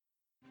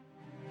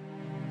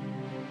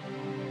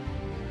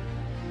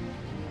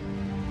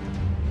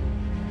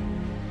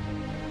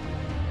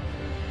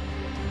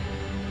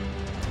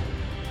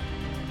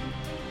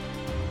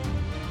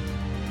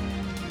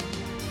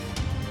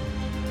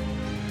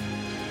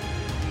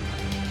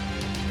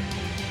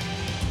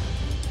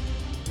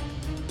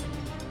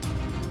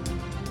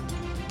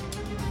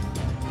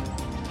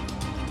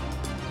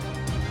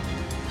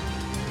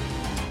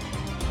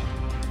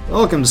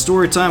Welcome to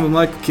Storytime with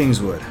Michael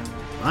Kingswood.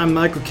 I'm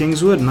Michael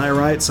Kingswood and I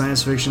write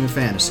science fiction and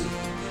fantasy.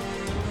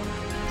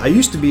 I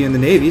used to be in the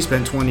Navy,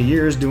 spent 20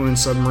 years doing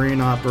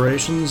submarine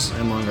operations,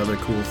 among other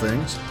cool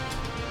things.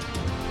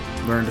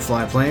 Learned to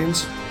fly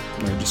planes,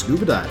 learned to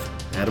scuba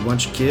dive, had a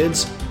bunch of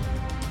kids,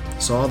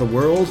 saw the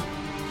world,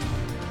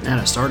 and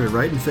I started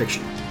writing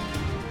fiction.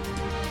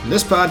 In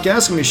this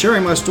podcast, I'm going to be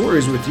sharing my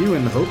stories with you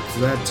in the hope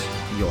that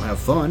you'll have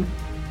fun,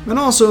 and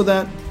also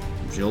that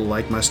you'll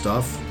like my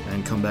stuff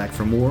and come back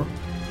for more,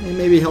 and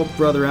maybe help a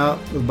brother out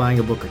with buying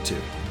a book or two.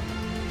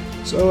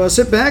 So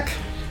sit back,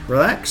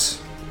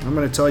 relax, I'm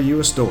going to tell you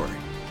a story.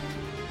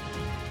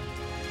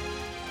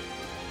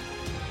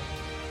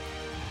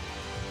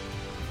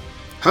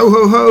 Ho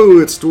ho ho,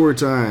 it's story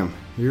time,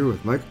 here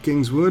with Michael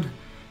Kingswood,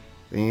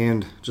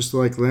 and just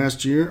like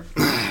last year,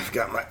 I've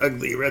got my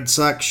ugly Red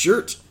Sox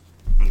shirt,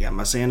 I got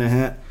my Santa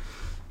hat,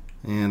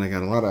 and I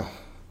got a lot of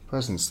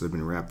presents that have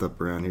been wrapped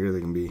up around here that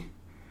can be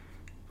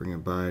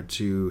bringing by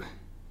to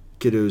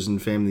kiddos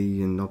and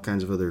family and all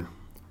kinds of other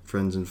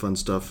friends and fun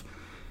stuff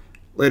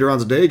later on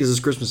today because it's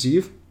Christmas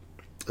Eve.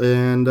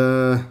 And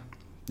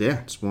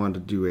just wanted to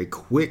do a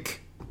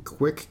quick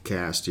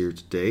cast here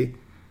today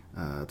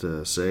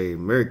to say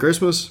Merry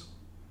Christmas.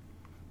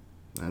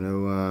 I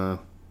know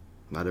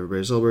not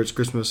everybody celebrates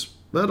Christmas,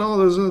 but all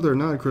those other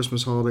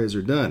non-Christmas holidays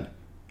are done.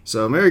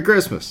 So Merry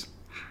Christmas.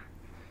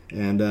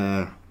 And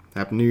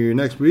Happy New Year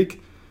next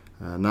week.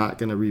 Not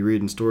going to be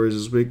reading stories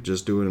this week,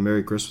 just doing a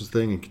Merry Christmas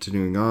thing and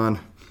continuing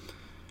on.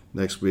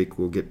 Next week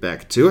we'll get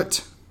back to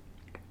it.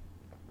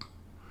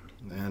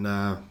 And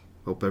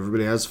hope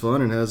everybody has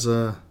fun and has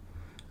a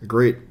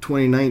great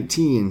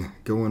 2019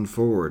 going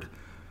forward.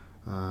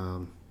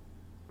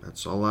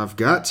 That's all I've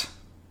got.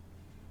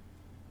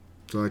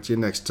 Talk to you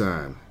next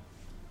time.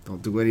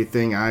 Don't do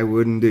anything I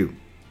wouldn't do.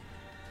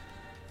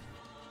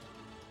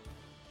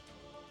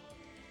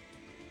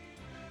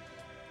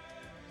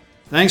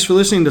 Thanks for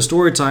listening to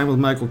Storytime with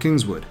Michael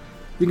Kingswood.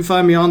 You can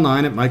find me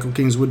online at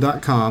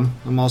michaelkingswood.com.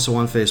 I'm also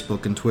on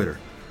Facebook and Twitter.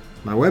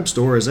 My web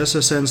store is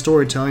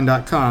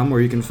ssnstorytelling.com,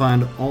 where you can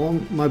find all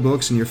my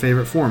books in your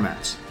favorite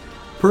formats.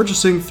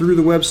 Purchasing through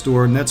the web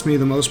store nets me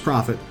the most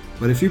profit,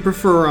 but if you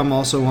prefer, I'm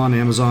also on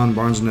Amazon,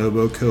 Barnes &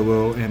 Noble,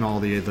 Kobo, and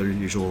all the other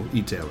usual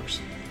e-tailers.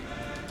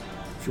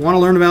 If you want to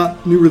learn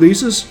about new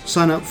releases,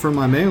 sign up for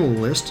my mailing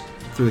list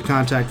through the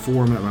contact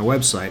form at my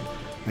website.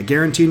 I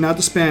guarantee not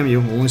to spam you,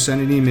 only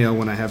send an email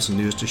when I have some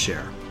news to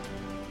share.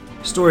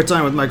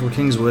 Storytime with Michael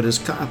Kingswood is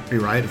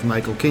copyright of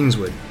Michael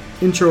Kingswood.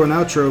 Intro and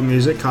outro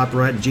music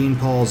copyright Gene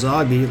Paul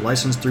Zogby,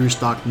 licensed through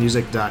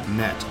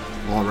stockmusic.net.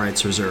 All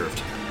rights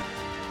reserved.